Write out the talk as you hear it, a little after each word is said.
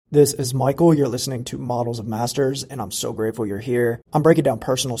This is Michael. You're listening to Models of Masters, and I'm so grateful you're here. I'm breaking down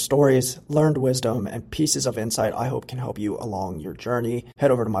personal stories, learned wisdom, and pieces of insight I hope can help you along your journey.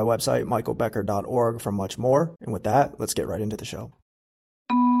 Head over to my website, michaelbecker.org, for much more. And with that, let's get right into the show.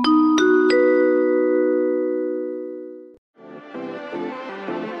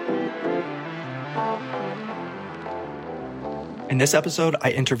 In this episode,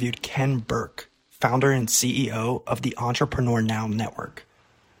 I interviewed Ken Burke, founder and CEO of the Entrepreneur Now Network.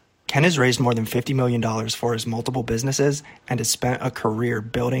 Ken has raised more than $50 million for his multiple businesses and has spent a career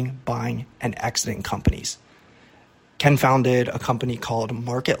building, buying, and exiting companies. Ken founded a company called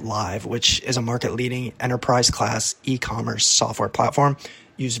Market Live, which is a market-leading enterprise-class e-commerce software platform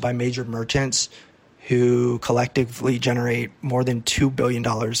used by major merchants who collectively generate more than $2 billion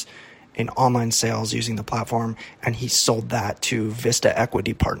in online sales using the platform, and he sold that to Vista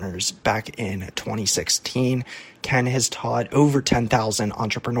Equity Partners back in 2016. Ken has taught over 10,000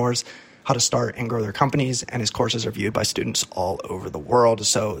 entrepreneurs how to start and grow their companies, and his courses are viewed by students all over the world.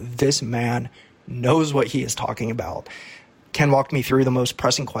 So this man knows what he is talking about. Ken walked me through the most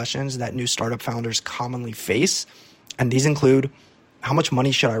pressing questions that new startup founders commonly face, and these include: how much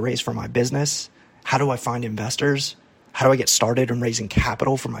money should I raise for my business? How do I find investors? How do I get started in raising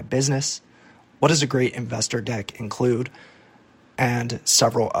capital for my business? What does a great investor deck include? And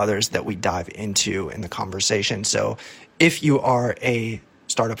several others that we dive into in the conversation. So if you are a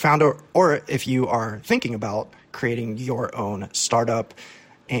startup founder, or if you are thinking about creating your own startup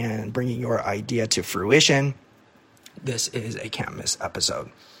and bringing your idea to fruition, this is a can't miss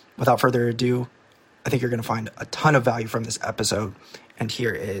episode. Without further ado, I think you're going to find a ton of value from this episode. And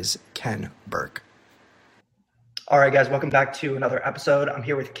here is Ken Burke. All right, guys, welcome back to another episode. I'm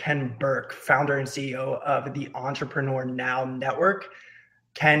here with Ken Burke, founder and CEO of the Entrepreneur Now Network.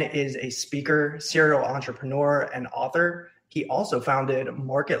 Ken is a speaker, serial entrepreneur, and author. He also founded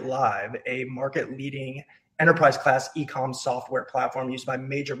Market Live, a market-leading enterprise-class e-com software platform used by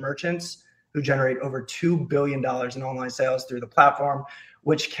major merchants who generate over $2 billion in online sales through the platform,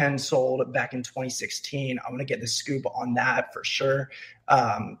 which Ken sold back in 2016. I'm going to get the scoop on that for sure.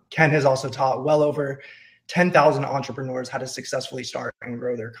 Ken has also taught well over 10,000 entrepreneurs how to successfully start and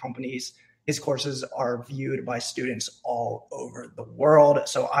grow their companies. His courses are viewed by students all over the world.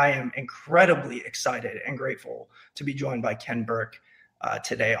 So I am incredibly excited and grateful to be joined by Ken Burke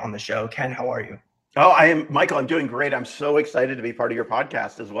today on the show. Ken, how are you? Oh, I am, Michael. I'm doing great. I'm so excited to be part of your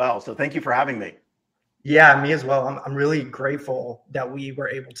podcast as well. So thank you for having me. Yeah, me as well. I'm really grateful that we were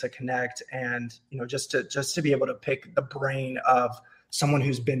able to connect, and just to be able to pick the brain of someone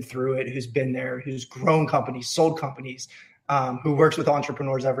who's been through it, who's been there, who's grown companies, sold companies, who works with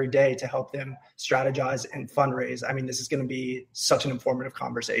entrepreneurs every day to help them strategize and fundraise. I mean, this is going to be such an informative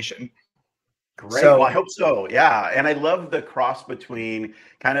conversation. Great. Well, I hope so. Yeah. And I love the cross between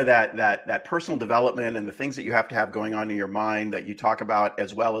kind of that personal development and the things that you have to have going on in your mind that you talk about,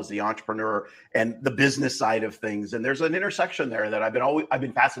 as well as the entrepreneur and the business side of things. And there's an intersection there that I've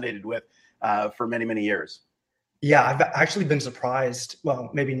been fascinated with for many, many years. Yeah, I've actually been surprised. Well,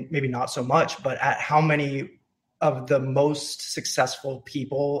 maybe not so much, but at how many of the most successful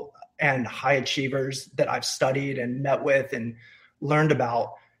people and high achievers that I've studied and met with and learned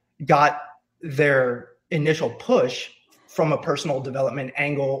about got their initial push from a personal development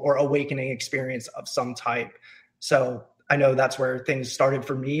angle or awakening experience of some type. So I know that's where things started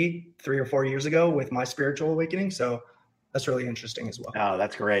for me 3 or 4 years ago with my spiritual awakening. So that's really interesting as well. Oh,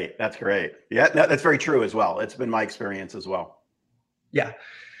 that's great. That's great. Yeah, that's very true as well. It's been my experience as well. Yeah.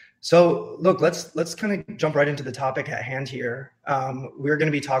 So look, let's kind of jump right into the topic at hand here. We're going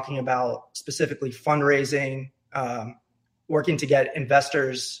to be talking about specifically fundraising, working to get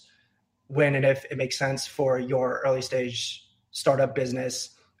investors when and if it makes sense for your early stage startup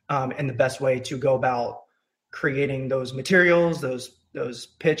business, and the best way to go about creating those materials, those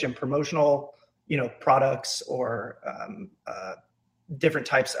pitch and promotional products, or different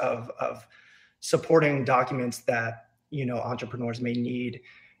types of supporting documents that, entrepreneurs may need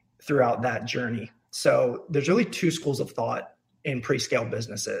throughout that journey. So there's really two schools of thought in pre-scale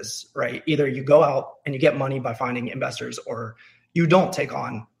businesses, right? Either you go out and you get money by finding investors, or you don't take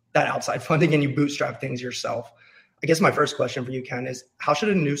on that outside funding and you bootstrap things yourself. I guess my first question for you, Ken, is how should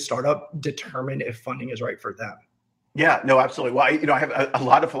a new startup determine if funding is right for them? Yeah, no, absolutely. Well, I have a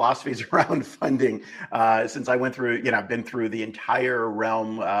lot of philosophies around funding since I went through, I've been through the entire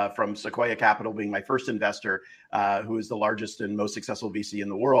realm from Sequoia Capital being my first investor, who is the largest and most successful VC in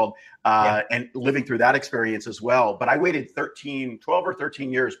the world, and living through that experience as well. But I waited 12 or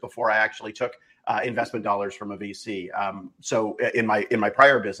 13 years before I actually took investment dollars from a VC. So in my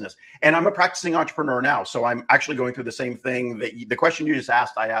prior business, and I'm a practicing entrepreneur now. So I'm actually going through the same thing that the question you just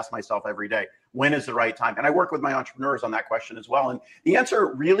asked, I ask myself every day. When is the right time? And I work with my entrepreneurs on that question as well. And the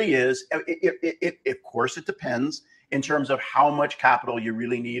answer really is, of course, it depends in terms of how much capital you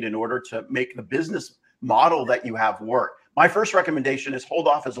really need in order to make the business model that you have work. My first recommendation is hold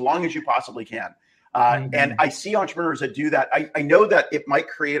off as long as you possibly can. And I see entrepreneurs that do that. I know that it might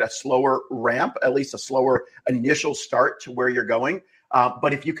create a slower ramp, at least a slower initial start to where you're going.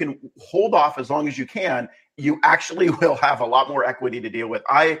 But if you can hold off as long as you can, you actually will have a lot more equity to deal with.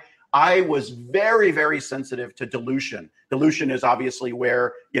 I was very, very sensitive to dilution. Dilution is obviously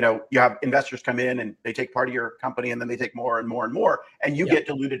where, you have investors come in and they take part of your company and then they take more and more and more, and you get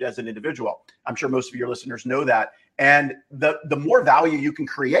diluted as an individual. I'm sure most of your listeners know that. And the more value you can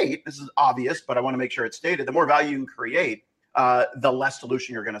create, this is obvious, but I want to make sure it's stated, the more value you can create, the less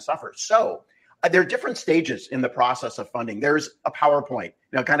dilution you're going to suffer. So there are different stages in the process of funding. There's a PowerPoint,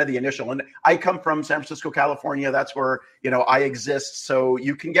 kind of the initial. And I come from San Francisco, California. That's where, I exist. So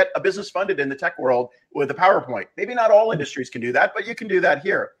you can get a business funded in the tech world with a PowerPoint. Maybe not all industries can do that, but you can do that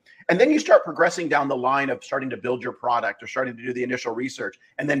here. And then you start progressing down the line of starting to build your product or starting to do the initial research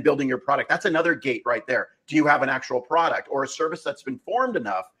and then building your product. That's another gate right there. Do you have an actual product or a service that's been formed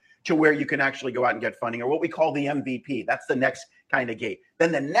enough to where you can actually go out and get funding, or what we call the MVP? That's the next kind of gate.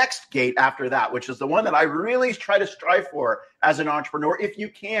 Then the next gate after that, which is the one that I really try to strive for as an entrepreneur, if you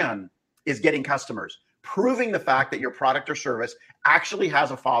can, is getting customers, proving the fact that your product or service actually has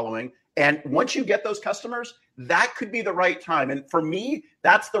a following. And once you get those customers, that could be the right time. And for me,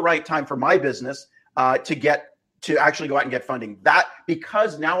 that's the right time for my business to actually go out and get funding. That,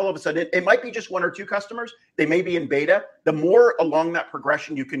 because now all of a sudden, it might be just one or two customers. They may be in beta. The more along that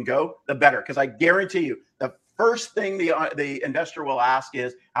progression you can go, the better. Because I guarantee you, the first thing the investor will ask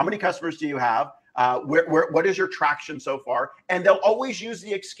is, how many customers do you have? What is your traction so far? And they'll always use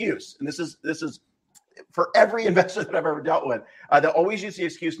the excuse. And this is for every investor that I've ever dealt with, they'll always use the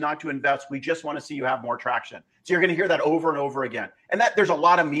excuse not to invest. We just want to see you have more traction. So you're going to hear that over and over again. And that there's a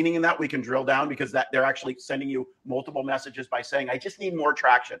lot of meaning in that. We can drill down because that they're actually sending you multiple messages by saying, I just need more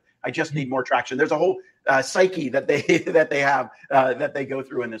traction. I just need more traction. There's a whole psyche that they have that they go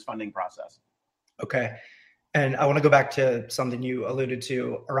through in this funding process. Okay. And I want to go back to something you alluded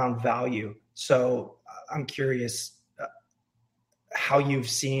to around value. So I'm curious how you've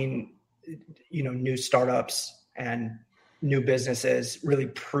seen new startups and new businesses really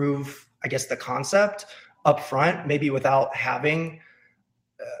prove, I guess, the concept up front, maybe without having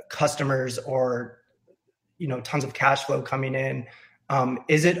customers or, tons of cash flow coming in.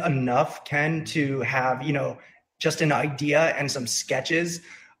 Is it enough, Ken, to have, just an idea and some sketches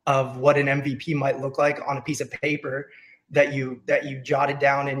of what an MVP might look like on a piece of paper that you jotted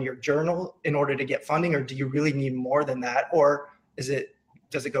down in your journal in order to get funding? Or do you really need more than that? Or does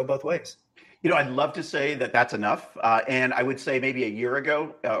it go both ways? I'd love to say that that's enough. And I would say maybe a year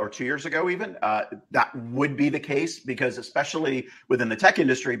ago or 2 years ago, even that would be the case, because especially within the tech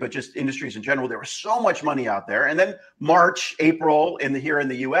industry, but just industries in general, there was so much money out there. And then March, April here in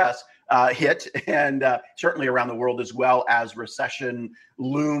the US hit, and certainly around the world as well, as recession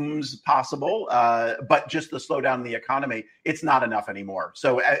looms possible. But just the slowdown in the economy, it's not enough anymore.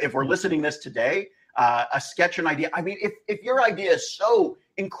 So if we're listening this today, a sketch, an idea. I mean, if your idea is so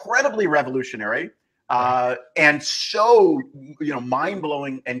incredibly revolutionary and so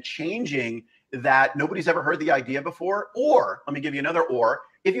mind-blowing and changing that nobody's ever heard the idea before, or let me give you another, or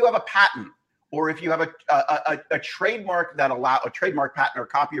if you have a patent, or if you have a trademark trademark patent or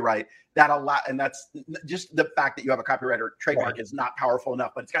copyright that and that's just the fact that you have a copyright or trademark is not powerful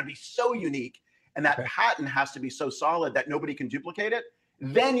enough, but it's got to be so unique, and that patent has to be so solid that nobody can duplicate it.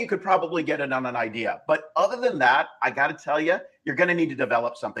 Then you could probably get it on an idea. But other than that, I got to tell you, you're going to need to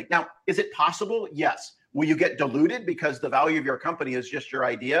develop something. Now, is it possible? Yes. Will you get diluted because the value of your company is just your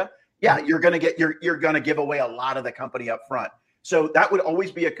idea? Yeah, you're going to give away a lot of the company up front. So that would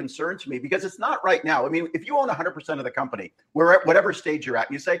always be a concern to me, because it's not right now. I mean, if you own 100% of the company, we're at whatever stage you're at,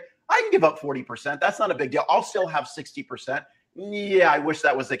 and you say, I can give up 40%. That's not a big deal. I'll still have 60%. Yeah, I wish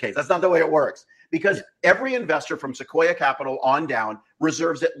that was the case. That's not the way it works. Because every investor from Sequoia Capital on down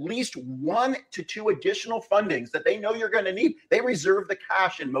reserves at least 1 to 2 additional fundings that they know you're going to need. They reserve the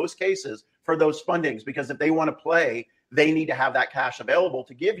cash in most cases for those fundings, because if they want to play, they need to have that cash available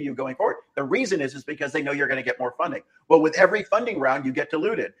to give you going forward. The reason is because they know you're going to get more funding. Well, with every funding round, you get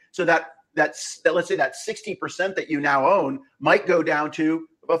diluted. So that let's say that 60% that you now own might go down to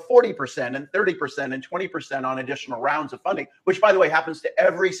 40% and 30% and 20% on additional rounds of funding, which, by the way, happens to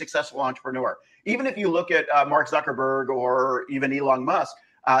every successful entrepreneur. Even if you look at Mark Zuckerberg or even Elon Musk,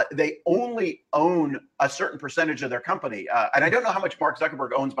 they only own a certain percentage of their company. And I don't know how much Mark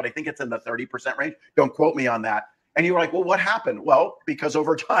Zuckerberg owns, but I think it's in the 30% range. Don't quote me on that. And you were like, well, what happened? Well, because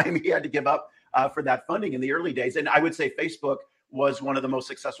over time he had to give up for that funding in the early days. And I would say Facebook was one of the most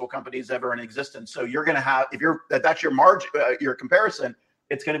successful companies ever in existence. So you're going to have, that's your margin, your comparison,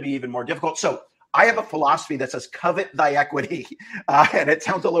 it's going to be even more difficult. So I have a philosophy that says covet thy equity. And it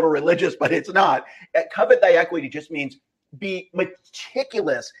sounds a little religious, but it's not. Covet thy equity just means be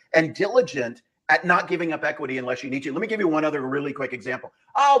meticulous and diligent at not giving up equity unless you need to. Let me give you one other really quick example.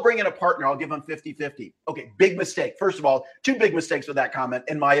 I'll bring in a partner. I'll give them 50-50. Okay, big mistake. First of all, two big mistakes with that comment,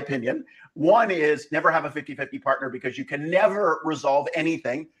 in my opinion. One is never have a 50-50 partner because you can never resolve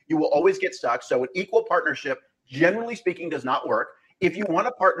anything. You will always get stuck. So an equal partnership, generally speaking, does not work. If you want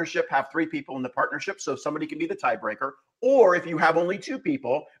a partnership, have 3 people in the partnership so somebody can be the tiebreaker. Or if you have only 2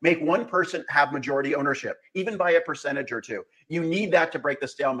 people, make one person have majority ownership, even by a percentage or 2. You need that to break the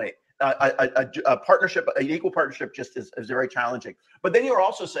stalemate. A partnership, an equal partnership just is very challenging. But then you're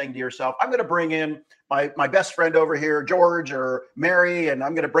also saying to yourself, I'm going to bring in my best friend over here, George or Mary, and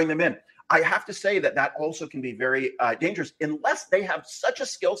I'm going to bring them in. I have to say that also can be very dangerous unless they have such a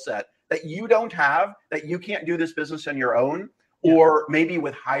skill set that you don't have, that you can't do this business on your own. Or maybe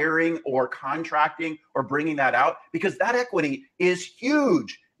with hiring or contracting or bringing that out, because that equity is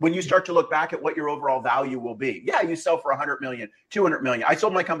huge when you start to look back at what your overall value will be. Yeah, you sell for 100 million, 200 million. I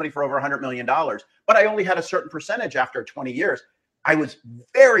sold my company for over $100 million, but I only had a certain percentage after 20 years. I was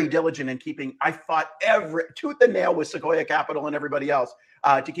very diligent in keeping, I fought every tooth and nail with Sequoia Capital and everybody else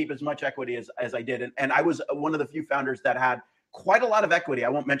to keep as much equity as I did. And I was one of the few founders that had quite a lot of equity. I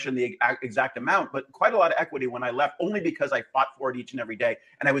won't mention the exact amount, but quite a lot of equity when I left, only because I fought for it each and every day.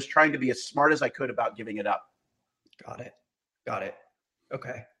 And I was trying to be as smart as I could about giving it up. Got it.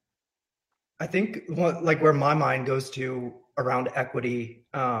 Okay. I think where my mind goes to around equity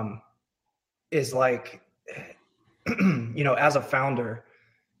is like, as a founder,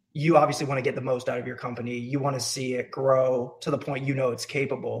 you obviously want to get the most out of your company. You want to see it grow to the point it's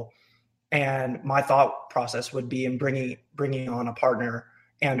capable. And my thought process would be in bringing on a partner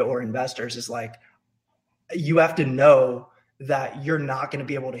and or investors is like, you have to know that you're not going to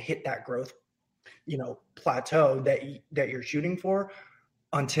be able to hit that growth, plateau that you're shooting for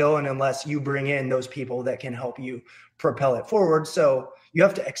until and unless you bring in those people that can help you propel it forward. So you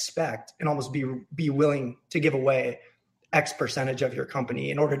have to expect and almost be willing to give away X percentage of your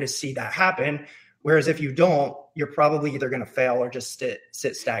company in order to see that happen. Whereas if you don't, you're probably either going to fail or just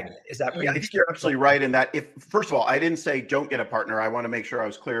sit stagnant. Is that? I think you're absolutely right in that. First of all, I didn't say don't get a partner. I want to make sure I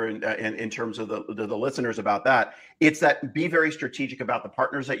was clear in terms of the listeners about that. It's that be very strategic about the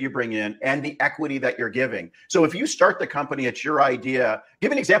partners that you bring in and the equity that you're giving. So if you start the company, it's your idea.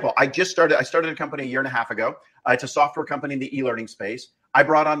 Give an example. I started a company a year and a half ago. It's a software company in the e-learning space. I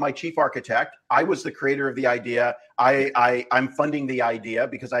brought on my chief architect. I was the creator of the idea. I'm funding the idea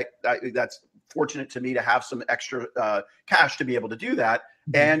because that's fortunate to me to have some extra cash to be able to do that.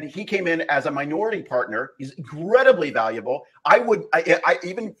 And he came in as a minority partner. He's incredibly valuable. I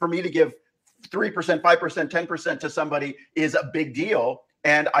even for me to give 3%, 5%, 10% to somebody is a big deal.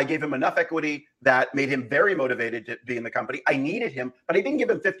 And I gave him enough equity that made him very motivated to be in the company. I needed him, but I didn't give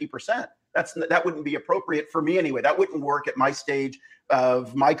him 50%. That wouldn't be appropriate for me anyway. That wouldn't work at my stage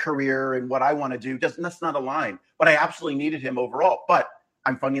of my career and what I want to do. That's not aligned. But I absolutely needed him overall. But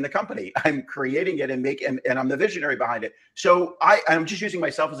I'm funding the company. I'm creating it and I'm the visionary behind it. So I'm just using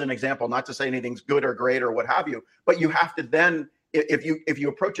myself as an example, not to say anything's good or great or what have you. But you have to then, if you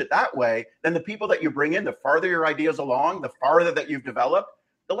approach it that way, then the people that you bring in, the farther your ideas along, the farther that you've developed,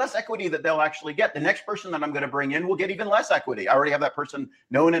 the less equity that they'll actually get. The next person that I'm going to bring in will get even less equity. I already have that person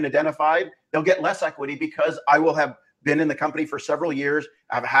known and identified. They'll get less equity because I will have been in the company for several years.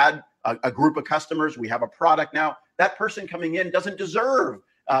 I've had a group of customers. We have a product now. That person coming in doesn't deserve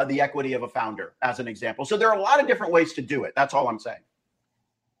the equity of a founder, as an example. So there are a lot of different ways to do it. That's all I'm saying.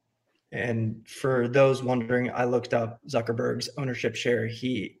 And for those wondering, I looked up Zuckerberg's ownership share.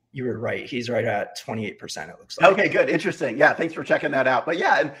 You were right. He's right at 28%, it looks like. Okay, good. Interesting. Yeah, thanks for checking that out. But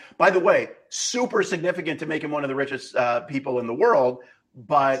yeah, and by the way, super significant to make him one of the richest people in the world.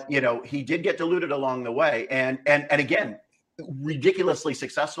 But, he did get diluted along the way. And again, ridiculously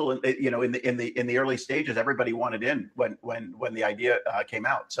successful in the early stages. Everybody wanted in when the idea came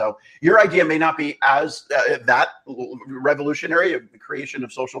out. So your idea may not be as that revolutionary of the creation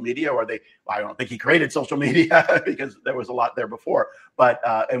of social media, I don't think he created social media because there was a lot there before, but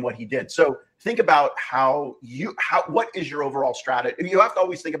and what he did. So think about what is your overall strategy? You have to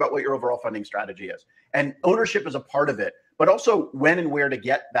always think about what your overall funding strategy is, and ownership is a part of it. but also when and where to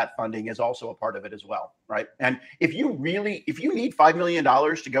get that funding is also a part of it as well, right? And if you need $5 million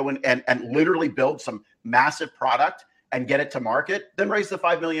to go in and literally build some massive product and get it to market, then raise the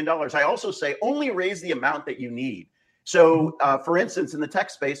 $5 million. I also say only raise the amount that you need. So, for instance, in the tech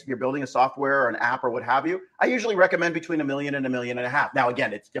space, if you're building a software or an app or what have you, I usually recommend between $1 million and $1.5 million. Now,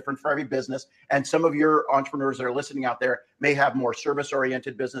 again, it's different for every business. And some of your entrepreneurs that are listening out there may have more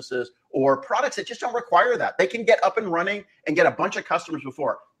service-oriented businesses or products that just don't require that. They can get up and running and get a bunch of customers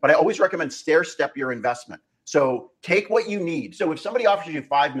before. But I always recommend stair-step your investment. So take what you need. So if somebody offers you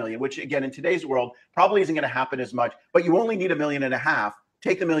 $5 million, which again, in today's world, probably isn't going to happen as much, but you only need $1.5 million,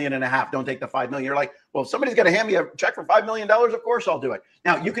 take the $1.5 million. Don't take the $5 million. You're like, well, if somebody's going to hand me a check for $5 million, of course I'll do it.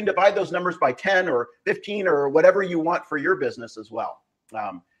 Now you can divide those numbers by 10 or 15 or whatever you want for your business as well.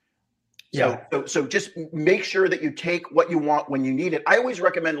 So just make sure that you take what you want when you need it. I always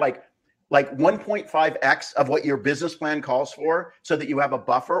recommend like 1.5x of what your business plan calls for so that you have a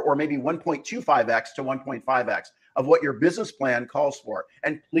buffer, or maybe 1.25x to 1.5x of what your business plan calls for.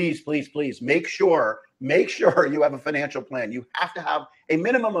 And please, please, please make sure you have a financial plan. You have to have a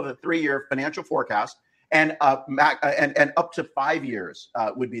minimum of a 3-year financial forecast, and up to 5 years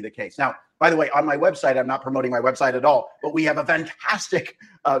would be the case. Now, by the way, on my website, I'm not promoting my website at all, but we have a fantastic,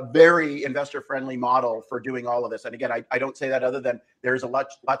 very investor-friendly model for doing all of this. And again, I don't say that other than there's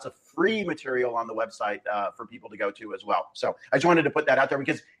lots of free material on the website for people to go to as well. So I just wanted to put that out there,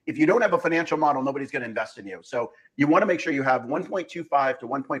 because if you don't have a financial model, nobody's going to invest in you. So you want to make sure you have 1.25 to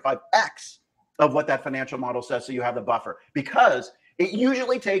 1.5x of what that financial model says, so you have the buffer, because it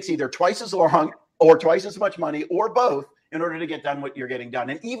usually takes either twice as long or twice as much money or both in order to get done what you're getting done.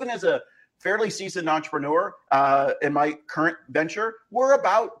 And even as a fairly seasoned entrepreneur in my current venture, we're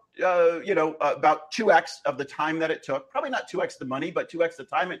about 2x of the time that it took, probably not 2x the money, but 2x the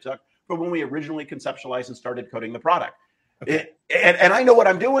time it took from when we originally conceptualized and started coding the product. Okay. And I know what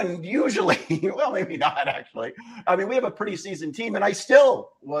I'm doing usually. Well, maybe not actually. I mean, we have a pretty seasoned team, and I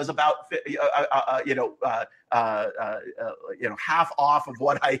still was about half off of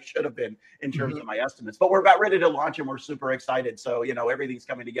what I should have been in terms of my estimates. But we're about ready to launch, and we're super excited. So everything's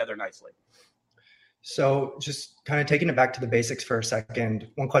coming together nicely. So just kind of taking it back to the basics for a second,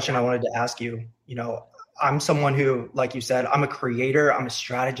 one question I wanted to ask you, I'm someone who, like you said, I'm a creator, I'm a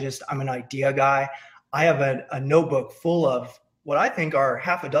strategist, I'm an idea guy. I have a notebook full of what I think are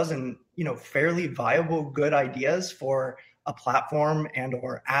half a dozen, fairly viable, good ideas for a platform and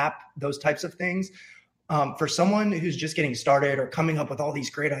or app, those types of things. For someone who's just getting started or coming up with all these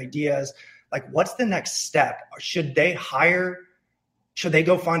great ideas, like what's the next step? Should they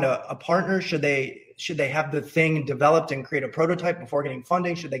go find a partner? Should they have the thing developed and create a prototype before getting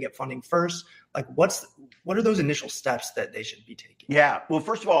funding? Should they get funding first? Like what are those initial steps that they should be taking? Yeah. Well,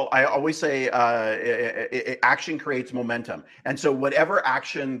 first of all, I always say action creates momentum. And so whatever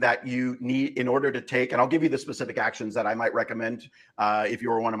action that you need in order to take, and I'll give you the specific actions that I might recommend if you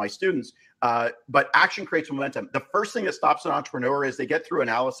were one of my students, but action creates momentum. The first thing that stops an entrepreneur is they go through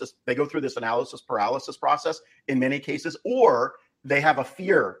this analysis paralysis process in many cases, or they have a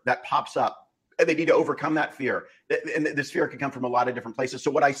fear that pops up. They need to overcome that fear. And this fear can come from a lot of different places.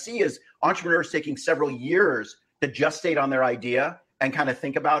 So what I see is entrepreneurs taking several years to gestate on their idea and kind of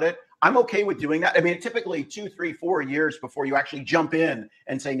think about it. I'm okay with doing that. I mean, typically 2, 3, 4 years before you actually jump in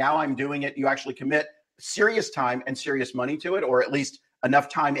and say, now I'm doing it, you actually commit serious time and serious money to it, or at least enough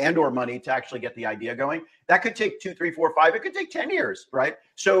time and or money to actually get the idea going. That could take 2, 3, 4, 5. It could take 10 years, right?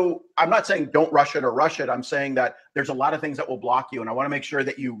 So I'm not saying don't rush it or rush it. I'm saying that there's a lot of things that will block you. And I want to make sure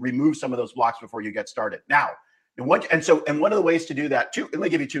that you remove some of those blocks before you get started. Now, one of the ways to do that, let me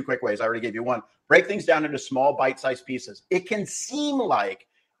give you 2 quick ways. I already gave you one. Break things down into small bite-sized pieces. It can seem like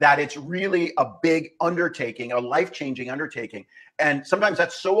that it's really a big undertaking, a life-changing undertaking. And sometimes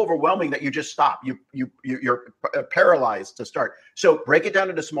that's so overwhelming that you just stop. You're paralyzed to start. So break it down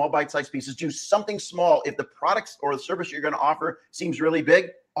into small bite-sized pieces. Do something small. If the products or the service you're going to offer seems really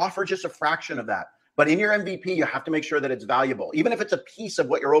big, offer just a fraction of that. But in your MVP, you have to make sure that it's valuable. Even if it's a piece of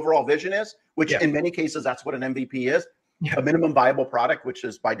what your overall vision is, which in many cases, that's what an MVP is. A minimum viable product, which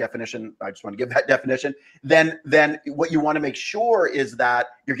is by definition, I just want to give that definition, then what you want to make sure is that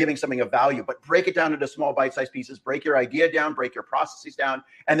you're giving something of value, but break it down into small bite-sized pieces, break your idea down, break your processes down,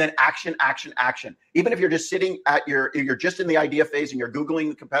 and then action. Even if you're just sitting you're just in the idea phase and you're Googling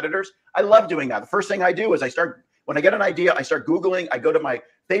the competitors, I love doing that. The first thing I do is when I get an idea, I start Googling, I go to my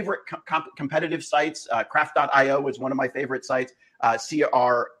favorite competitive sites, craft.io is one of my favorite sites,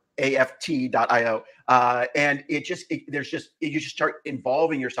 craft.io. And you just start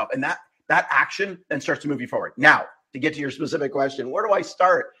involving yourself, and that action then starts to move you forward. Now, to get to your specific question, where do I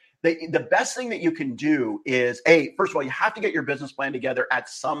start? the best thing that you can do is, first of all, you have to get your business plan together at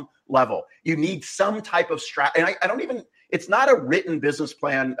some level. You need some type of strategy. And I don't even, it's not a written business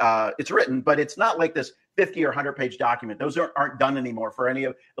plan. It's written, but it's not like this 50 or 100 page document. Those aren't done anymore for any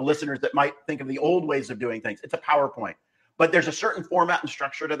of the listeners that might think of the old ways of doing things. It's a PowerPoint. But there's a certain format and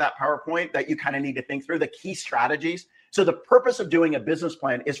structure to that PowerPoint that you kind of need to think through, the key strategies. So the purpose of doing a business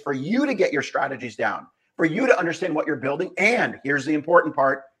plan is for you to get your strategies down, for you to understand what you're building. And here's the important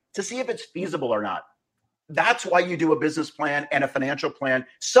part, to see if it's feasible or not. That's why you do a business plan and a financial plan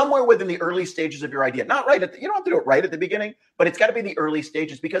somewhere within the early stages of your idea. Not right at you don't have to do it right at the beginning, but it's got to be the early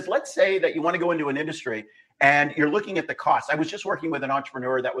stages. Because let's say that you want to go into an industry and you're looking at the costs. I was just working with an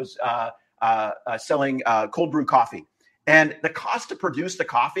entrepreneur that was selling cold brew coffee. And the cost to produce the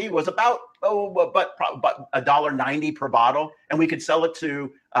coffee was about $1.90 per bottle. And we could sell it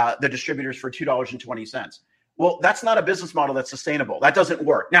to the distributors for $2.20. Well, that's not a business model that's sustainable. That doesn't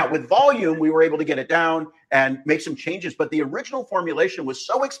work. Now, with volume, we were able to get it down and make some changes. But the original formulation was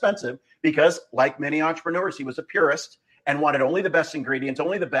so expensive because, like many entrepreneurs, he was a purist and wanted only the best ingredients,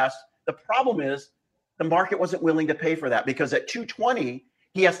 only the best. The problem is the market wasn't willing to pay for that, because at $2.20,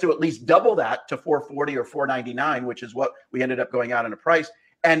 he has to at least double that to $4.40 or $4.99, which is what we ended up going out in a price.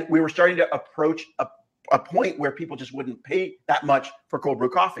 And we were starting to approach a point where people just wouldn't pay that much for cold brew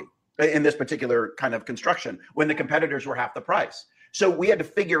coffee in this particular kind of construction when the competitors were half the price. So we had to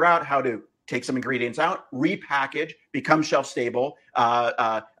figure out how to take some ingredients out, repackage, become shelf stable,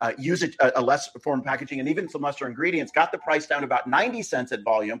 use a less form packaging, and even some lesser ingredients, got the price down to about 90 cents at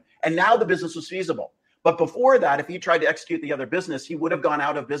volume. And now the business was feasible. But before that, if he tried to execute the other business, he would have gone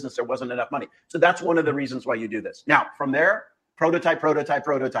out of business. There wasn't enough money. So that's one of the reasons why you do this. Now, from there, prototype.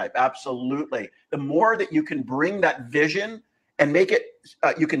 Absolutely. The more that you can bring that vision and make it,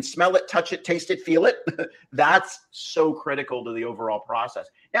 you can smell it, touch it, taste it, feel it. That's so critical to the overall process.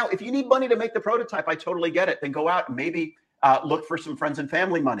 Now, if you need money to make the prototype, I totally get it. Then go out and maybe look for some friends and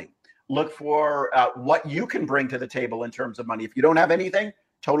family money. Look for what you can bring to the table in terms of money. If you don't have anything,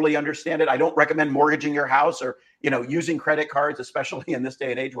 totally understand it. I don't recommend mortgaging your house or, using credit cards, especially in this day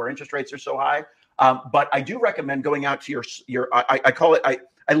and age where interest rates are so high. But I do recommend going out to your I call it,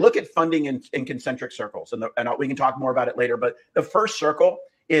 I look at funding in concentric circles, and we can talk more about it later. But the first circle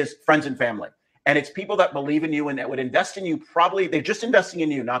is friends and family. And it's people that believe in you and that would invest in you. Probably they're just investing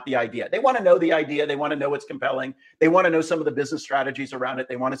in you, not the idea. They want to know the idea. They want to know it's compelling. They want to know some of the business strategies around it.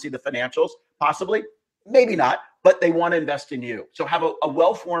 They want to see the financials, possibly, maybe not, but they want to invest in you. So have a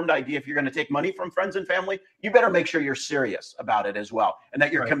well-formed idea. If you're going to take money from friends and family, you better make sure you're serious about it as well, and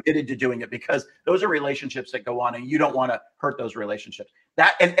that you're committed to doing it, because those are relationships that go on and you don't want to hurt those relationships.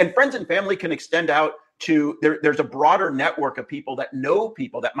 That and friends and family can extend out to there's a broader network of people that know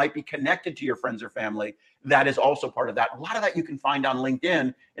people that might be connected to your friends or family that is also part of that. A lot of that you can find on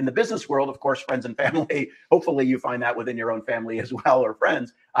LinkedIn. In the business world, of course, friends and family, hopefully you find that within your own family as well, or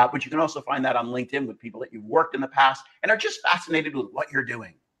friends, but you can also find that on LinkedIn with people that you've worked in the past and are just fascinated with what you're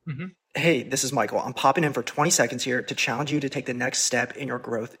doing. Mm-hmm. Hey, this is Michael. I'm popping in for 20 seconds here to challenge you to take the next step in your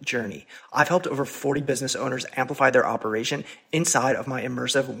growth journey. I've helped over 40 business owners amplify their operation inside of my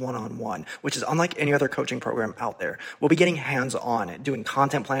immersive one-on-one, which is unlike any other coaching program out there. We'll be getting hands-on, doing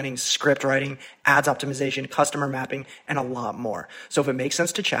content planning, script writing, ads optimization, customer mapping, and a lot more. So if it makes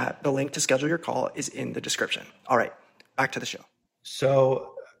sense to chat, the link to schedule your call is in the description. All right, back to the show.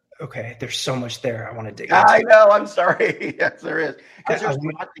 So, okay, there's so much there I want to dig into. I know, I'm sorry. Yes, there is. Because there's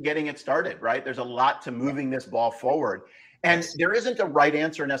a lot to getting it started, right? There's a lot to moving this ball forward. And there isn't a right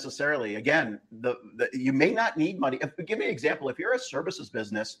answer necessarily. Again, you may not need money. Give me an example. If you're a services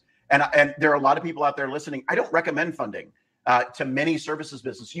business, and there are a lot of people out there listening, I don't recommend funding to many services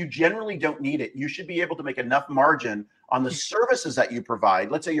business. You generally don't need it. You should be able to make enough margin on the services that you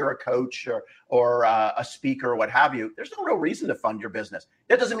provide. Let's say you're a coach or a speaker or what have you. There's no real reason to fund your business.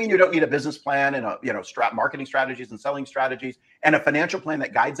 That doesn't mean you don't need a business plan and marketing strategies and selling strategies and a financial plan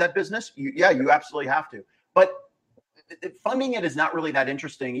that guides that business. You absolutely have to. But funding it is not really that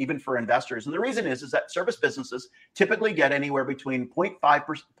interesting, even for investors. And the reason is that service businesses typically get anywhere between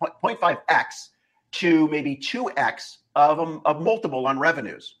 0.5x to maybe 2x of a multiple on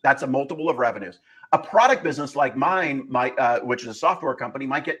revenues. That's a multiple of revenues. A product business like mine might, which is a software company,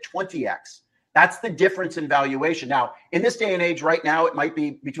 might get 20x. That's the difference in valuation. Now, in this day and age, right now, it might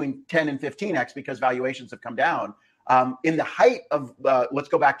be between 10 and 15x because valuations have come down. In the height of, let's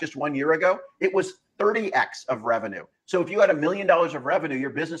go back just 1 year ago, it was 30x of revenue. So if you had $1 million of revenue, your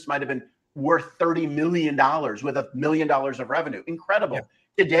business might have been worth $30 million with $1 million of revenue. Incredible. Yeah.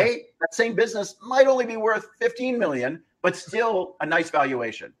 Today, that same business might only be worth 15 million, but still a nice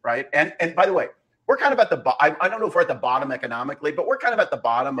valuation, right? And by the way, we're kind of at the I don't know if we're at the bottom economically, but we're kind of at the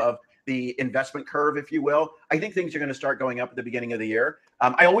bottom of the investment curve, if you will. I think things are going to start going up at the beginning of the year.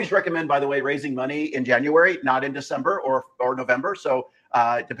 I always recommend, by the way, raising money in January, not in December or November. So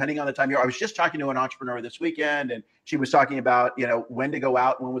depending on the time of year, I was just talking to an entrepreneur this weekend, and she was talking about, when to go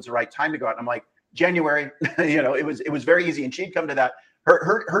out, when was the right time to go out. And I'm like, January. It was very easy, and she'd come to that.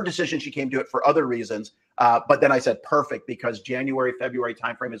 Her decision, she came to it for other reasons. But then I said, perfect, because January, February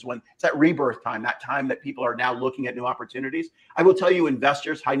timeframe is when it's that rebirth time, that time that people are now looking at new opportunities. I will tell you,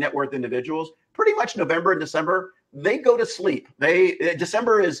 investors, high net worth individuals, pretty much November and December, they go to sleep.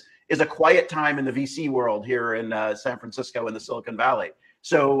 December is a quiet time in the VC world here in San Francisco in the Silicon Valley.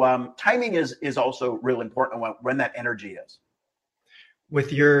 So timing is also real important when that energy is.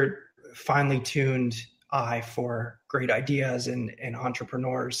 With your finely tuned eye for great ideas and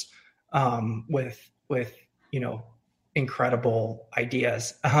entrepreneurs with incredible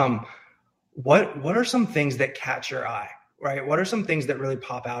ideas. What are some things that catch your eye, right? What are some things that really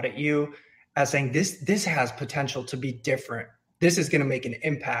pop out at you as saying this has potential to be different? This is going to make an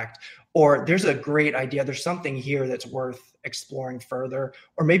impact, or there's a great idea. There's something here that's worth exploring further,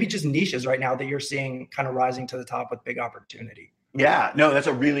 or maybe just niches right now that you're seeing kind of rising to the top with big opportunity. Yeah, no, that's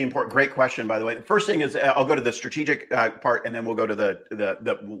a really important, great question, by the way. The first thing is I'll go to the strategic part, and then we'll go to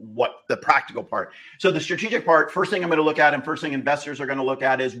the practical part. So the strategic part, first thing I'm going to look at, and first thing investors are going to look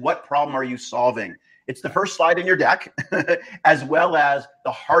at, is what problem are you solving? It's the first slide in your deck, as well as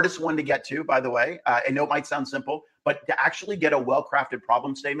the hardest one to get to, by the way. I know it might sound simple, but to actually get a well-crafted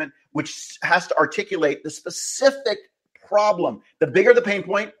problem statement, which has to articulate the specific problem. The bigger the pain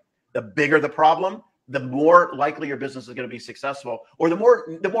point, the bigger the problem, the more likely your business is going to be successful, or the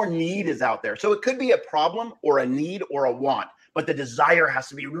more need is out there. So it could be a problem or a need or a want, but the desire has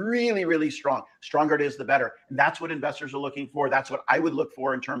to be really, really strong. Stronger it is, the better. And that's what investors are looking for. That's what I would look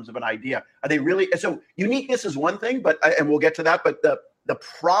for in terms of an idea. Are they really? So uniqueness is one thing, and we'll get to that, but the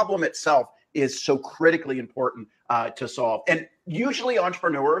problem itself is so critically important to solve. And usually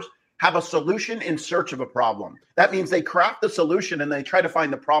entrepreneurs have a solution in search of a problem. That means they craft the solution and they try to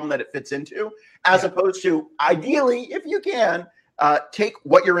find the problem that it fits into, as opposed to, ideally, if you can, take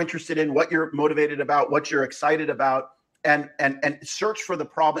what you're interested in, what you're motivated about, what you're excited about, and search for the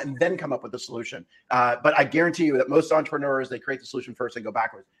problem and then come up with a solution. But I guarantee you that most entrepreneurs, they create the solution first and go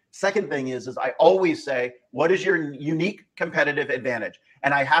backwards. Second thing is I always say, what is your unique competitive advantage?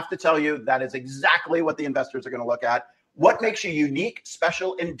 And I have to tell you, that is exactly what the investors are going to look at. What makes you unique,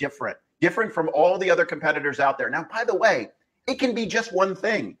 special, and different from all the other competitors out there? Now, by the way, it can be just one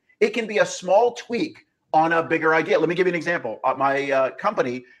thing. It can be a small tweak on a bigger idea. Let me give you an example. My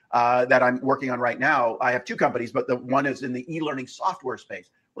company that I'm working on right now, I have two companies, but the one is in the e-learning software space.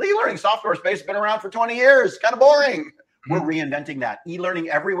 Well, the e-learning software space has been around for 20 years. Kind of boring. We're reinventing that. E-learning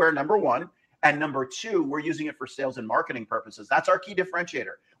everywhere, number one. And number two, we're using it for sales and marketing purposes. That's our key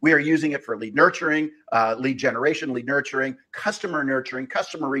differentiator. We are using it for lead nurturing, lead generation, lead nurturing, customer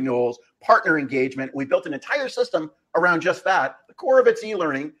renewals, partner engagement. We built an entire system around just that. The core of it's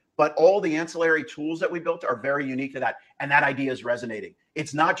e-learning, but all the ancillary tools that we built are very unique to that. And that idea is resonating.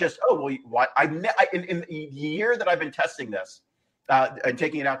 It's not just, in the year that I've been testing this and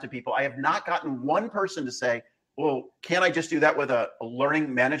taking it out to people, I have not gotten one person to say, well, can't I just do that with a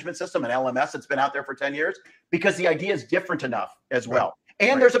learning management system, an LMS that's been out there for 10 years? Because the idea is different enough as well.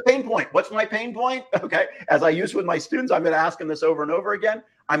 Right. And there's a pain point. What's my pain point? Okay. As I use with my students, I'm going to ask them this over and over again.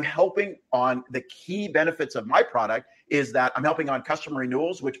 I'm helping on the key benefits of my product is that I'm helping on customer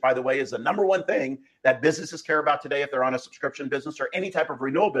renewals, which, by the way, is the number one thing that businesses care about today if they're on a subscription business or any type of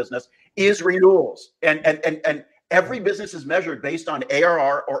renewal business is renewals. And every business is measured based on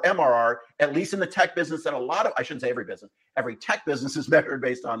ARR or MRR, at least in the tech business. And I shouldn't say every business, every tech business is measured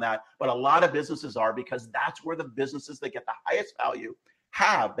based on that. But a lot of businesses are, because that's where the businesses that get the highest value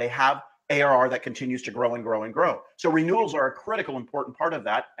they have ARR that continues to grow and grow and grow. So renewals are a critical, important part of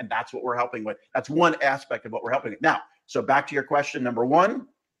that. And that's what we're helping with. That's one aspect of what we're helping with. Now, so back to your question, number one,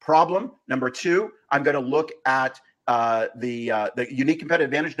 problem. Number two, I'm going to look at the unique competitive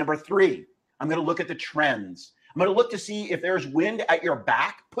advantage. Number three, I'm going to look at the trends. I'm going to look to see if there's wind at your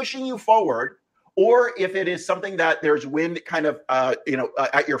back pushing you forward, or if it is something that there's wind kind of,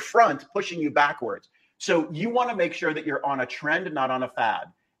 at your front pushing you backwards. So you want to make sure that you're on a trend, not on a fad.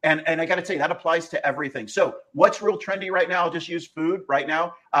 And I got to tell you, that applies to everything. So what's real trendy right now? I'll just use food right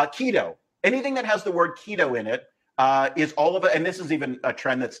now. Keto. Anything that has the word keto in it is all of it. And this is even a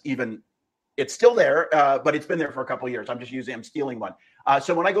trend it's still there, but it's been there for a couple of years. I'm stealing one.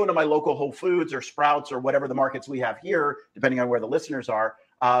 So when I go into my local Whole Foods or Sprouts or whatever the markets we have here, depending on where the listeners are,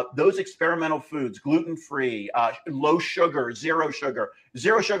 those experimental foods, gluten-free, low sugar, zero sugar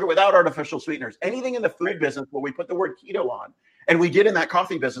without artificial sweeteners, anything in the food business where we put the word keto on. And we did in that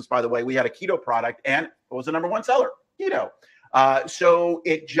coffee business, by the way. We had a keto product, and it was the number one seller, keto. So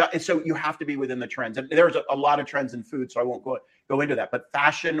you have to be within the trends. And there's a lot of trends in food, so I won't go into that. But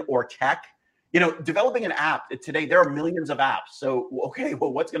fashion or tech, developing an app today, there are millions of apps. So, okay,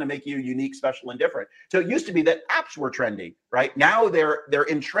 well, what's going to make you unique, special, and different? So it used to be that apps were trendy, right? Now they're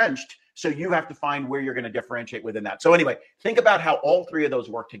entrenched. So you have to find where you're going to differentiate within that. So anyway, think about how all three of those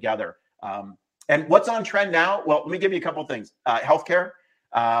work together. And what's on trend now? Well, let me give you a couple of things. Healthcare,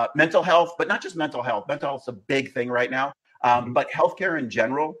 mental health, but not just mental health. Mental health is a big thing right now. But healthcare in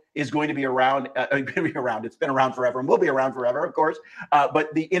general is going to be around. It's been around forever and will be around forever, of course.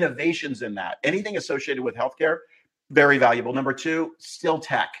 But the innovations in that, anything associated with healthcare, very valuable. Number two, still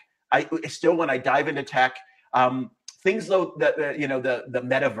tech. When I dive into tech, things though that the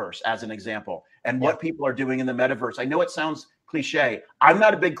metaverse as an example, and what people are doing in the metaverse. I know it sounds cliche. I'm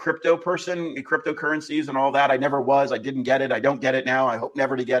not a big crypto person, cryptocurrencies and all that. I never was. I didn't get it. I don't get it now. I hope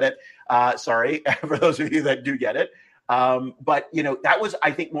never to get it. Sorry for those of you that do get it. But that was,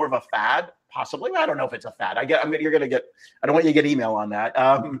 I think, more of a fad, possibly. I don't know if it's a fad. I don't want you to get email on that.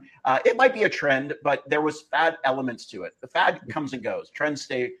 It might be a trend, but there was fad elements to it. The fad comes and goes.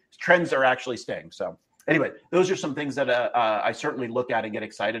 Trends are actually staying. So anyway, those are some things that I certainly look at and get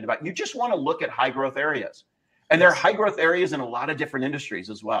excited about. You just want to look at high growth areas, and there are high growth areas in a lot of different industries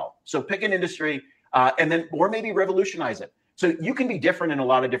as well. So pick an industry or maybe revolutionize it. So you can be different in a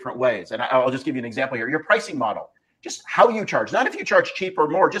lot of different ways. And I'll just give you an example here. Your pricing model. Just how you charge, not if you charge cheap or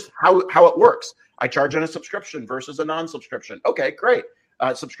more, just how it works. I charge on a subscription versus a non-subscription. Okay, great.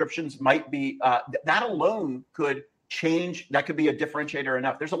 Subscriptions might be, that alone could change. That could be a differentiator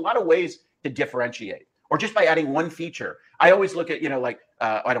enough. There's a lot of ways to differentiate, or just by adding one feature. I always look at,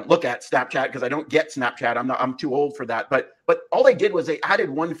 I don't look at Snapchat because I don't get Snapchat. I'm too old for that. But all they did was they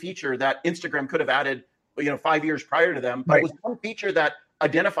added one feature that Instagram could have added, 5 years prior to them. But it was one feature that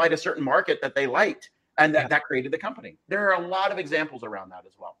identified a certain market that they liked. And that created the company. There are a lot of examples around that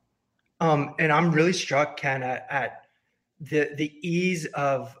as well. And I'm really struck, Ken, at the ease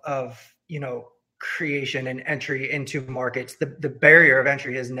of creation and entry into markets. The barrier of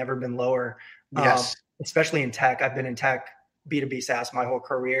entry has never been lower. Yes. Especially in tech. I've been in tech, B2B SaaS my whole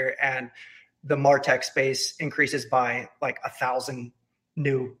career, and the MarTech space increases by like 1,000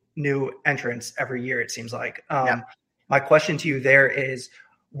 new entrants every year, it seems like. My question to you there is,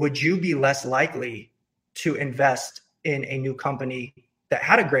 would you be less likely to invest in a new company that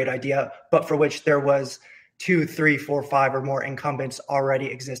had a great idea, but for which there was 2, 3, 4, 5 or more incumbents already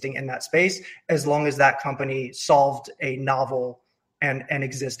existing in that space, as long as that company solved a novel and an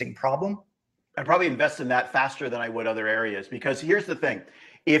existing problem? I'd probably invest in that faster than I would other areas, because here's the thing.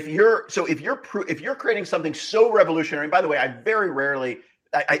 If you're creating something so revolutionary, and by the way,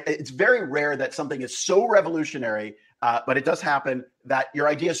 it's very rare that something is so revolutionary, but it does happen that your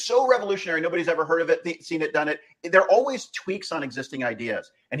idea is so revolutionary, nobody's ever heard of it, seen it, done it. There are always tweaks on existing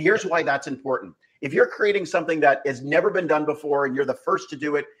ideas. And here's why that's important. If you're creating something that has never been done before and you're the first to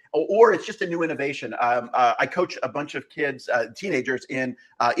do it, or it's just a new innovation. I coach a bunch of kids, teenagers in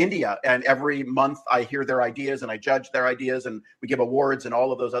India, and every month I hear their ideas and I judge their ideas, and we give awards and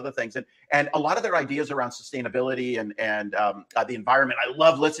all of those other things. And a lot of their ideas around sustainability and the environment, I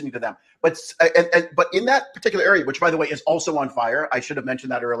love listening to them. But in that particular area, which by the way is also on fire, I should have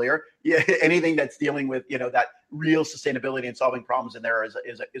mentioned that earlier. Yeah, anything that's dealing with that real sustainability and solving problems in there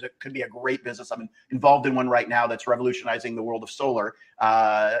could be a great business. I'm involved in one right now that's revolutionizing the world of solar.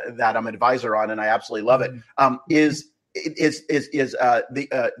 That I'm an advisor on, and I absolutely love it.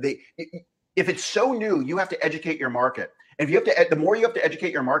 If it's so new, you have to educate your market. And the more you have to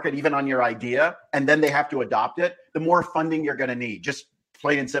educate your market, even on your idea, and then they have to adopt it, the more funding you're going to need. Just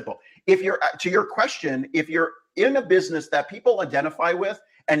plain and simple. To your question, if you're in a business that people identify with,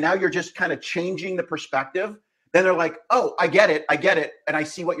 and now you're just kind of changing the perspective, then they're like, oh, I get it, and I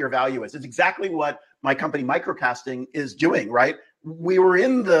see what your value is. It's exactly what my company Microcasting is doing, right? We were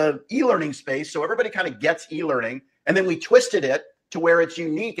in the e-learning space, so everybody kind of gets e-learning, and then we twisted it to where it's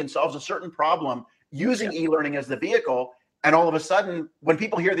unique and solves a certain problem using e-learning as the vehicle. And all of a sudden, when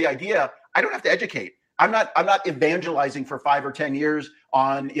people hear the idea, I don't have to educate. I'm not evangelizing for 5 or 10 years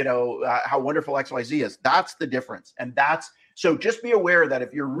on how wonderful XYZ is. That's the difference, and so just be aware that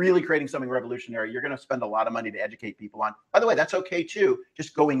if you're really creating something revolutionary, you're going to spend a lot of money to educate people on. By the way, that's okay too.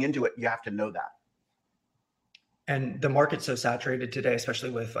 Just going into it, you have to know that. And the market's so saturated today, especially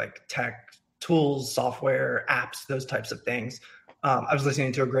with like tech tools, software, apps, those types of things. I was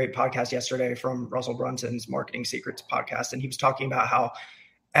listening to a great podcast yesterday from Russell Brunson's Marketing Secrets podcast, and he was talking about how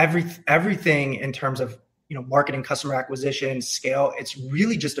everything in terms of, marketing, customer acquisition, scale. It's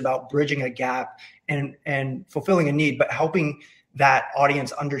really just about bridging a gap and fulfilling a need, but helping that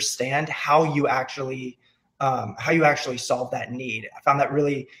audience understand how you actually solve that need. I found that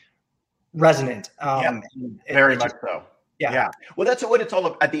really resonant. Very much so. Yeah. Well, that's what it's all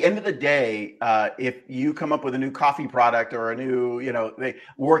about. At the end of the day, if you come up with a new coffee product or a new,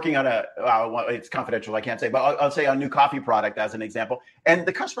 working on it's confidential, I can't say, but I'll say a new coffee product as an example. And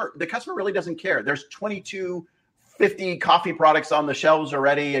the customer really doesn't care. There's 50 coffee products on the shelves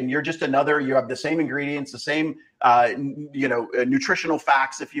already, and you're just another. You have the same ingredients, the same, nutritional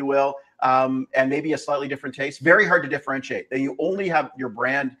facts, if you will, and maybe a slightly different taste. Very hard to differentiate. You only have your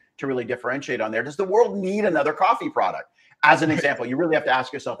brand to really differentiate on there. Does the world need another coffee product? As an example, you really have to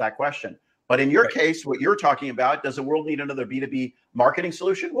ask yourself that question. But in your case, what you're talking about, does the world need another B2B marketing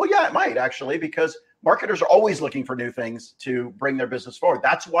solution? Well, yeah, it might actually, because marketers are always looking for new things to bring their business forward.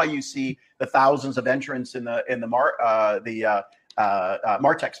 That's why you see the thousands of entrants in the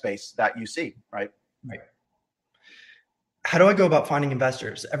MarTech space that you see, right? Right. How do I go about finding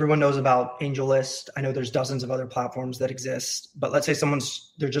investors? Everyone knows about AngelList. I know there's dozens of other platforms that exist, but let's say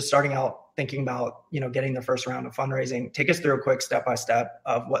they're just starting out thinking about, getting their first round of fundraising. Take us through a quick step-by-step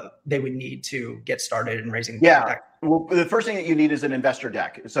of what they would need to get started in raising. Yeah. Well, the first thing that you need is an investor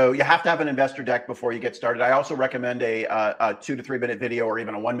deck. So you have to have an investor deck before you get started. I also recommend a 2 to 3 minute video or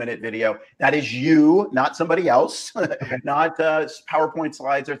even a 1 minute video. That is you, not somebody else, not PowerPoint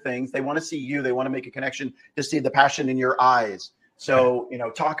slides or things. They want to see you. They want to make a connection to see the passion in your eyes. So,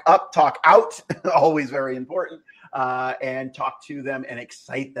 talk up, talk out, always very important, and talk to them and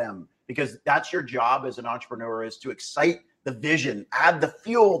excite them, because that's your job as an entrepreneur, is to excite the vision, add the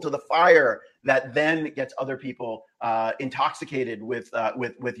fuel to the fire that then gets other people intoxicated with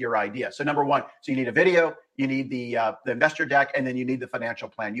your idea. So number one, so you need a video, you need the investor deck, and then you need the financial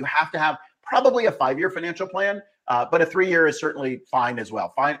plan. You have to have probably a 5-year financial plan, but a 3-year is certainly fine as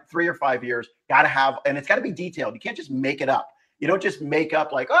well. 3 or 5 years, got to have, and it's got to be detailed. You can't just make it up. You don't just make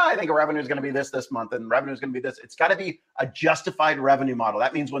up like, I think revenue is going to be this month and revenue is going to be this. It's got to be a justified revenue model.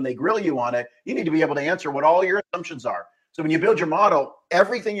 That means when they grill you on it, you need to be able to answer what all your assumptions are. So when you build your model,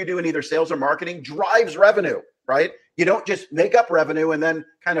 everything you do in either sales or marketing drives revenue, right? You don't just make up revenue and then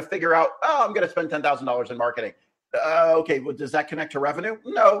kind of figure out, I'm going to spend $10,000 in marketing. Okay, well, does that connect to revenue?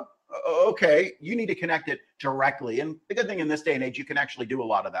 No. Okay, you need to connect it directly. And the good thing in this day and age, you can actually do a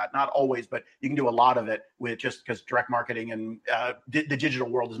lot of that. Not always, but you can do a lot of it with just because direct marketing and the digital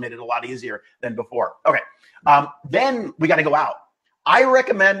world has made it a lot easier than before. Okay, then we got to go out. I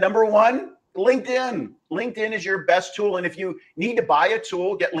recommend, number one, LinkedIn. LinkedIn is your best tool. And if you need to buy a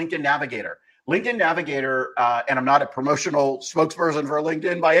tool, get LinkedIn Navigator. LinkedIn Navigator, and I'm not a promotional spokesperson for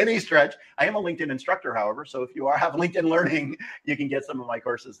LinkedIn by any stretch. I am a LinkedIn instructor, however. So if you have LinkedIn Learning, you can get some of my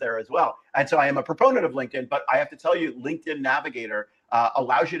courses there as well. And so I am a proponent of LinkedIn, but I have to tell you, LinkedIn Navigator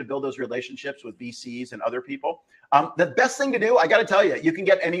allows you to build those relationships with VCs and other people. The best thing to do, I got to tell you, you can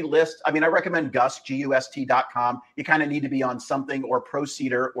get any list. I mean, I recommend GUST.com. You kind of need to be on something or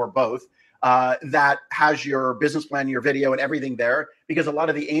Proceeder or both. That has your business plan, your video, and everything there, because a lot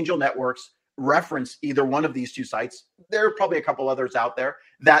of the angel networks reference either one of these two sites. There are probably a couple others out there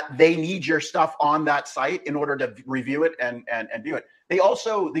that they need your stuff on that site in order to review it and view it. They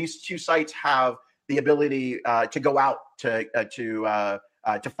also, these two sites have the ability to go out to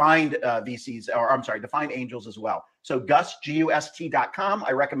find VCs, or I'm sorry, to find angels as well. So GUST.com,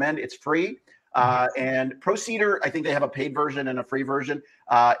 I recommend. It's free. And Proceeder, I think they have a paid version and a free version.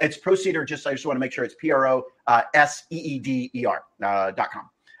 It's Proceeder, I just want to make sure it's PROSEEDER.com.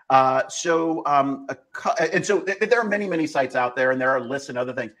 So there are many, many sites out there, and there are lists and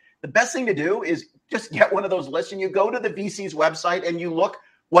other things. The best thing to do is just get one of those lists and you go to the VC's website and you look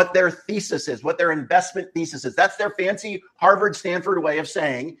what their thesis is, what their investment thesis is. That's their fancy Harvard, Stanford way of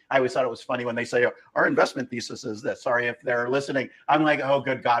saying. I always thought it was funny when they say, our investment thesis is this. Sorry if they're listening. I'm like, oh,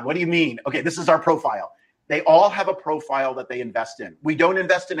 good God, what do you mean? Okay, this is our profile. They all have a profile that they invest in. We don't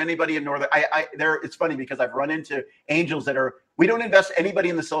invest in anybody in Northern. It's funny because I've run into angels we don't invest anybody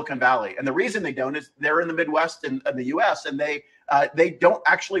in the Silicon Valley. And the reason they don't is they're in the Midwest and the US, and they don't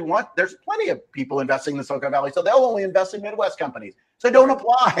actually there's plenty of people investing in the Silicon Valley. So they'll only invest in Midwest companies. So don't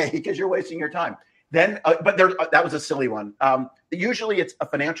apply because you're wasting your time. Then, that was a silly one. Usually it's a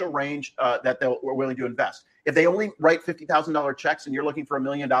financial range that we're willing to invest. If they only write $50,000 checks and you're looking for $1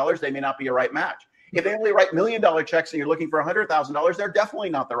 million, they may not be a right match. If they only write $1 million checks and you're looking for $100,000, they're definitely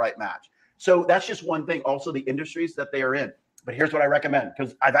not the right match. So that's just one thing. Also, the industries that they are in. But here's what I recommend,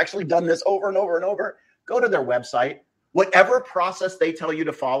 because I've actually done this over and over and over. Go to their website. Whatever process they tell you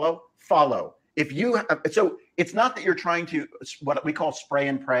to follow. If you so it's not that you're trying to what we call spray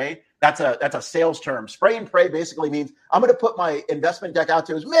and pray. That's a sales term. Spray and pray basically means I'm going to put my investment deck out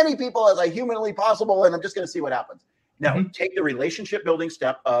to as many people as I humanly possible, and I'm just going to see what happens. Now, take the relationship building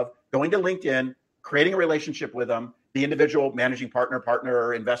step of going to LinkedIn, creating a relationship with them. The individual managing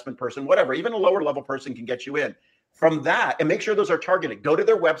partner, investment person, whatever, even a lower level person can get you in. From that, and make sure those are targeted. Go to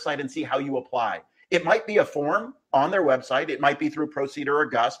their website and see how you apply. It might be a form on their website. It might be through Proceeder or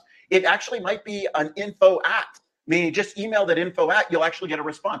Gust. It actually might be an info at, meaning just email that info at, you'll actually get a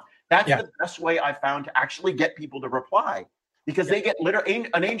response. That's the best way I found to actually get people to reply, because they get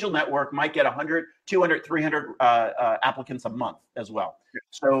an angel network might get 100, 200, 300 applicants a month as well.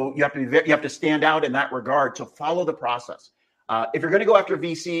 So you have to stand out in that regard. So follow the process. If you're going to go after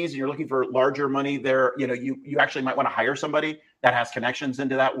VCs and you're looking for larger money there, you actually might want to hire somebody that has connections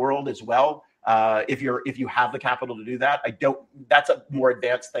into that world as well. If you have the capital to do that, that's a more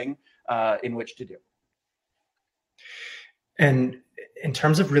advanced thing in which to do. And in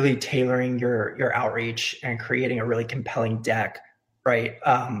terms of really tailoring your outreach and creating a really compelling deck, right?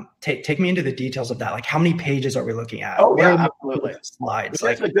 Take me into the details of that. Like, how many pages are we looking at? Oh, yeah, absolutely. Slides.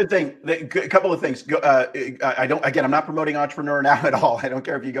 That's a good thing. A couple of things. I'm not promoting Entrepreneur Now at all. I don't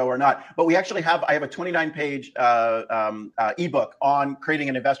care if you go or not. But I have a 29-page ebook on creating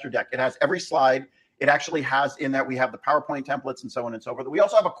an investor deck. It has every slide. It actually has in that we have the PowerPoint templates and so on and so forth. We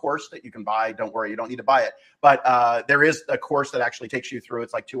also have a course that you can buy. Don't worry, you don't need to buy it. But there is a course that actually takes you through.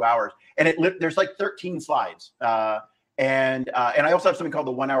 It's like 2 hours, and there's like 13 slides. And I also have something called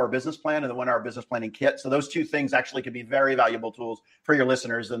the 1 Hour Business Plan and the 1 Hour Business Planning Kit. So those two things actually could be very valuable tools for your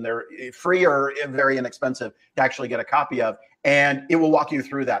listeners, and they're free or very inexpensive to actually get a copy of. And it will walk you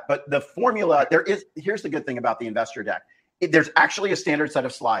through that. But the formula, here's the good thing about the investor deck. There's actually a standard set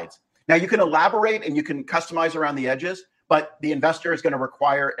of slides. Now you can elaborate and you can customize around the edges, but the investor is going to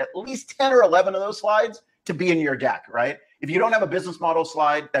require at least 10 or 11 of those slides to be in your deck, right? If you don't have a business model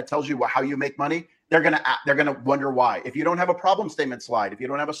slide that tells you how you make money, they're going to wonder why. If you don't have a problem statement slide, if you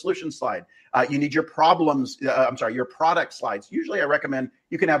don't have a solution slide, you need your your product slides. Usually I recommend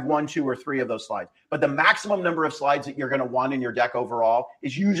you can have 1, 2, or 3 of those slides, but the maximum number of slides that you're going to want in your deck overall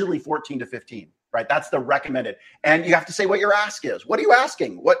is usually 14 to 15. Right, that's the recommended, and you have to say what your ask is. What are you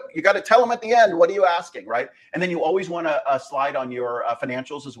asking? What you got to tell them at the end. What are you asking? Right, and then you always want a slide on your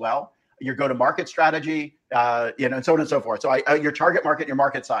financials as well, your go-to-market strategy, and so on and so forth. So your target market, your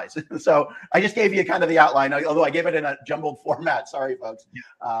market size. So I just gave you kind of the outline, although I gave it in a jumbled format. Sorry, folks,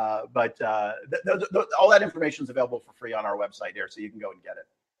 but all that information is available for free on our website here, so you can go and get it.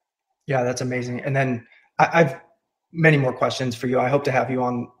 Yeah, that's amazing. And then I've many more questions for you. I hope to have you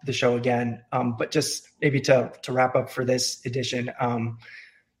on the show again. But just maybe to wrap up for this edition,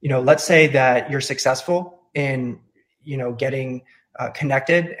 let's say that you're successful in, getting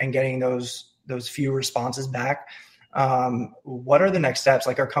connected and getting those few responses back. What are the next steps?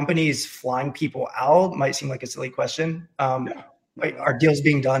 Like, are companies flying people out? Might seem like a silly question. Are deals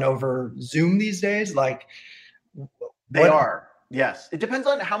being done over Zoom these days? Like, they are. Yes. It depends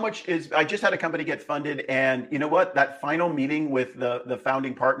on how much I just had a company get funded, and you know what? That final meeting with the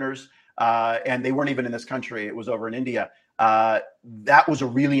founding partners, and they weren't even in this country. It was over in India. That was a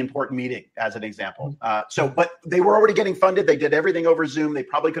really important meeting as an example. But they were already getting funded. They did everything over Zoom. They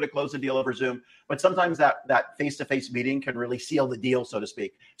probably could have closed the deal over Zoom, but sometimes that face-to-face meeting can really seal the deal, so to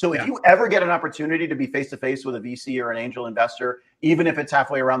speak. So if you ever get an opportunity to be face-to-face with a VC or an angel investor, even if it's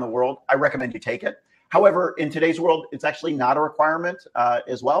halfway around the world, I recommend you take it. However, in today's world, it's actually not a requirement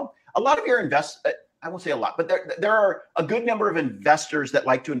as well. A lot of your I won't say a lot, but there are a good number of investors that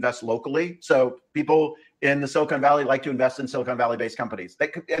like to invest locally. So people in the Silicon Valley like to invest in Silicon Valley-based companies.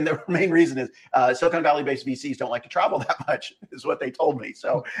 And the main reason is Silicon Valley-based VCs don't like to travel that much, is what they told me.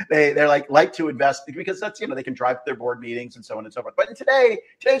 So they're like to invest because that's, they can drive their board meetings and so on and so forth. But in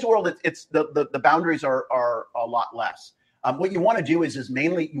today's world, it's the boundaries are a lot less. What you want to do is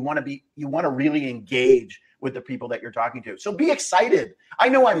mainly you want to really engage with the people that you're talking to. So be excited. I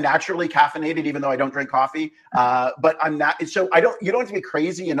know I'm naturally caffeinated, even though I don't drink coffee, but I'm not. So you don't have to be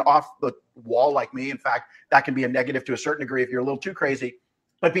crazy and off the wall like me. In fact, that can be a negative to a certain degree if you're a little too crazy,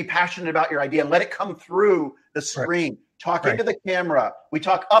 but be passionate about your idea and let it come through the screen. Talk into the camera. We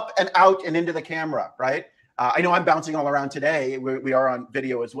talk up and out and into the camera, right? I know I'm bouncing all around today. We are on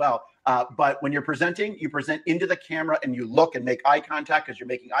video as well. But when you're presenting, you present into the camera and you look and make eye contact because you're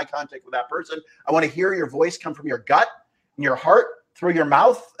making eye contact with that person. I want to hear your voice come from your gut and your heart through your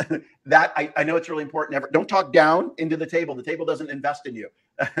mouth. That I know it's really important. Don't talk down into the table. The table doesn't invest in you.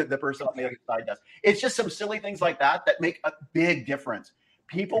 The person on the other side does. It's just some silly things like that make a big difference.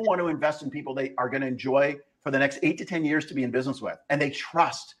 People want to invest in people they are going to enjoy for the next 8 to 10 years to be in business with, and they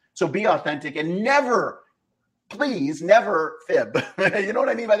trust. So be authentic and never, please never fib. You know what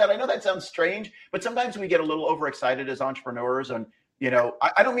I mean by that? I know that sounds strange, but sometimes we get a little overexcited as entrepreneurs. And,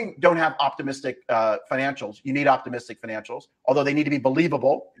 I don't mean don't have optimistic financials. You need optimistic financials, although they need to be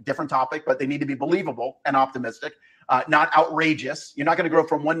believable. Different topic, but they need to be believable and optimistic, not outrageous. You're not going to grow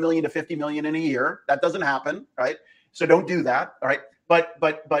from 1 million to 50 million in a year. That doesn't happen, right? So don't do that, all right? But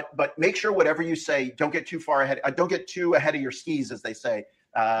make sure whatever you say, don't get too far ahead. Don't get too ahead of your skis, as they say,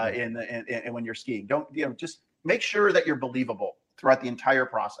 when you're skiing. Just make sure that you're believable throughout the entire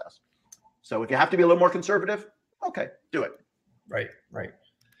process. So if you have to be a little more conservative, okay, do it. Right.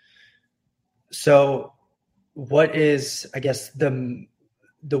 So what is, I guess, the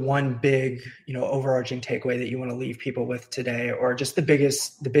one big, overarching takeaway that you want to leave people with today, or just the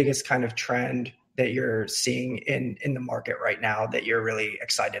biggest kind of trend that you're seeing in the market right now that you're really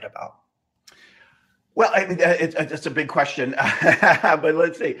excited about? Well, I mean, it's a big question, but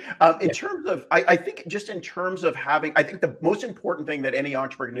let's see. In terms of, I think just in terms of having, I think the most important thing that any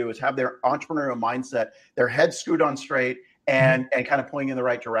entrepreneur can do is have their entrepreneurial mindset, their head screwed on straight, and kind of pointing in the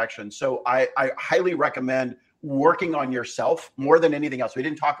right direction. So I highly recommend working on yourself more than anything else. We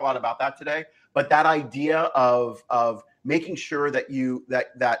didn't talk a lot about that today, but that idea of making sure that you're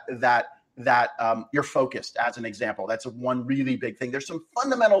focused, as an example, that's one really big thing. There's some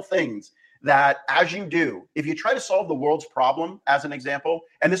fundamental things that as you do, if you try to solve the world's problem, as an example,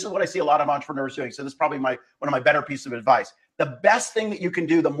 and this is what I see a lot of entrepreneurs doing. So this is probably one of my better pieces of advice. The best thing that you can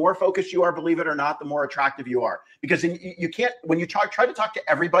do, the more focused you are, believe it or not, the more attractive you are. Because you can't, when you try to talk to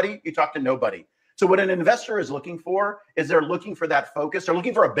everybody, you talk to nobody. So what an investor is looking for is they're looking for that focus. They're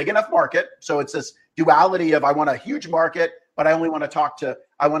looking for a big enough market. So it's this duality of, I want a huge market, but I only want to talk to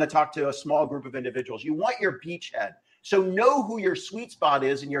a small group of individuals. You want your beachhead. So know who your sweet spot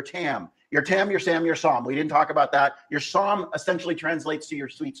is in your TAM. Your TAM, your SAM, your SOM. We didn't talk about that. Your SOM essentially translates to your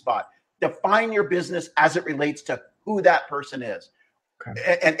sweet spot. Define your business as it relates to who that person is.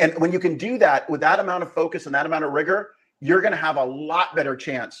 Okay. And when you can do that with that amount of focus and that amount of rigor, you're going to have a lot better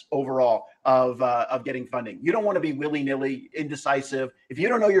chance overall of getting funding. You don't want to be willy-nilly, indecisive. If you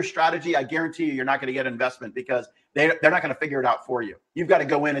don't know your strategy, I guarantee you're not going to get investment, because they're not going to figure it out for you. You've got to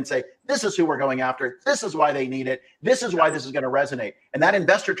go in and say, this is who we're going after. This is why they need it. This is why this is going to resonate. And that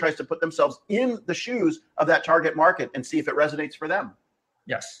investor tries to put themselves in the shoes of that target market and see if it resonates for them.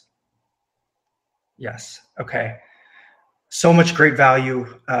 Yes. Okay. So much great value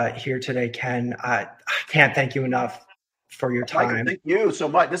here today, Ken. I can't thank you enough for your time. Thank you so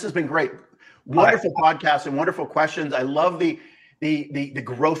much. This has been great. Wonderful podcast and wonderful questions. I love the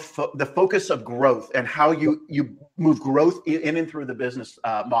growth, the focus of growth, and how you move growth in and through the business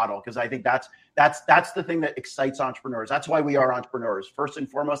model. Because I think that's the thing that excites entrepreneurs. That's why we are entrepreneurs. First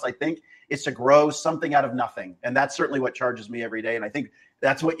and foremost, I think, is to grow something out of nothing, and that's certainly what charges me every day. And I think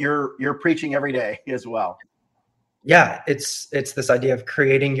that's what you're preaching every day as well. Yeah, it's this idea of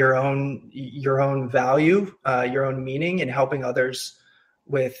creating your own value, your own meaning, and helping others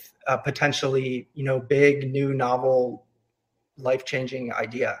with a potentially big, new, novel, life-changing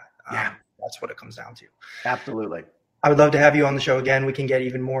idea. That's what it comes down to. Absolutely. I would love to have you on the show again. We can get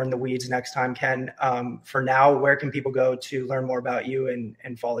even more in the weeds next time, Ken. For now, where can people go to learn more about you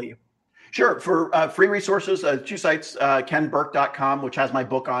and follow you? Sure. For free resources, 2 sites, kenburke.com, which has my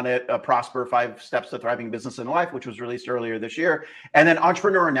book on it, Prosper: 5 Steps to Thriving Business and Life, which was released earlier this year. And then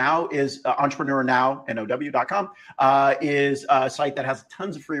Entrepreneur Now is entrepreneurnow.com, is a site that has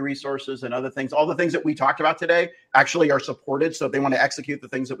tons of free resources and other things. All the things that we talked about today actually are supported. So if they want to execute the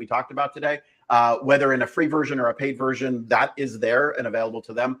things that we talked about today, whether in a free version or a paid version, that is there and available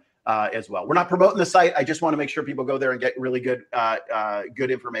to them as well. We're not promoting the site. I just want to make sure people go there and get really good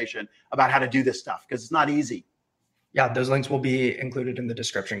information about how to do this stuff, because it's not easy. Yeah, those links will be included in the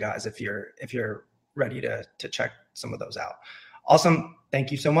description, guys, if you're ready to check some of those out. Awesome.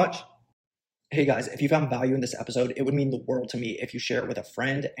 Thank you so much. Hey guys, if you found value in this episode, it would mean the world to me if you share it with a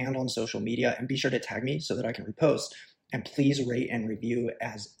friend and on social media, and be sure to tag me so that I can repost. And please rate and review,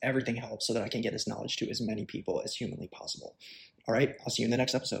 as everything helps so that I can get this knowledge to as many people as humanly possible. All right, I'll see you in the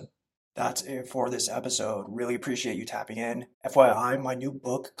next episode. That's it for this episode. Really appreciate you tapping in. FYI, my new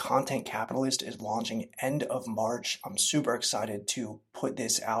book, Content Capitalist, is launching end of March. I'm super excited to put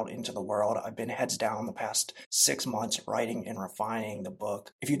this out into the world. I've been heads down the past 6 months writing and refining the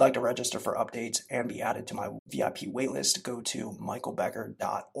book. If you'd like to register for updates and be added to my VIP waitlist, go to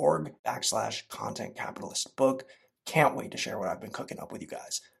michaelbecker.org/Content Capitalist book. Can't wait to share what I've been cooking up with you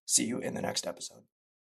guys. See you in the next episode.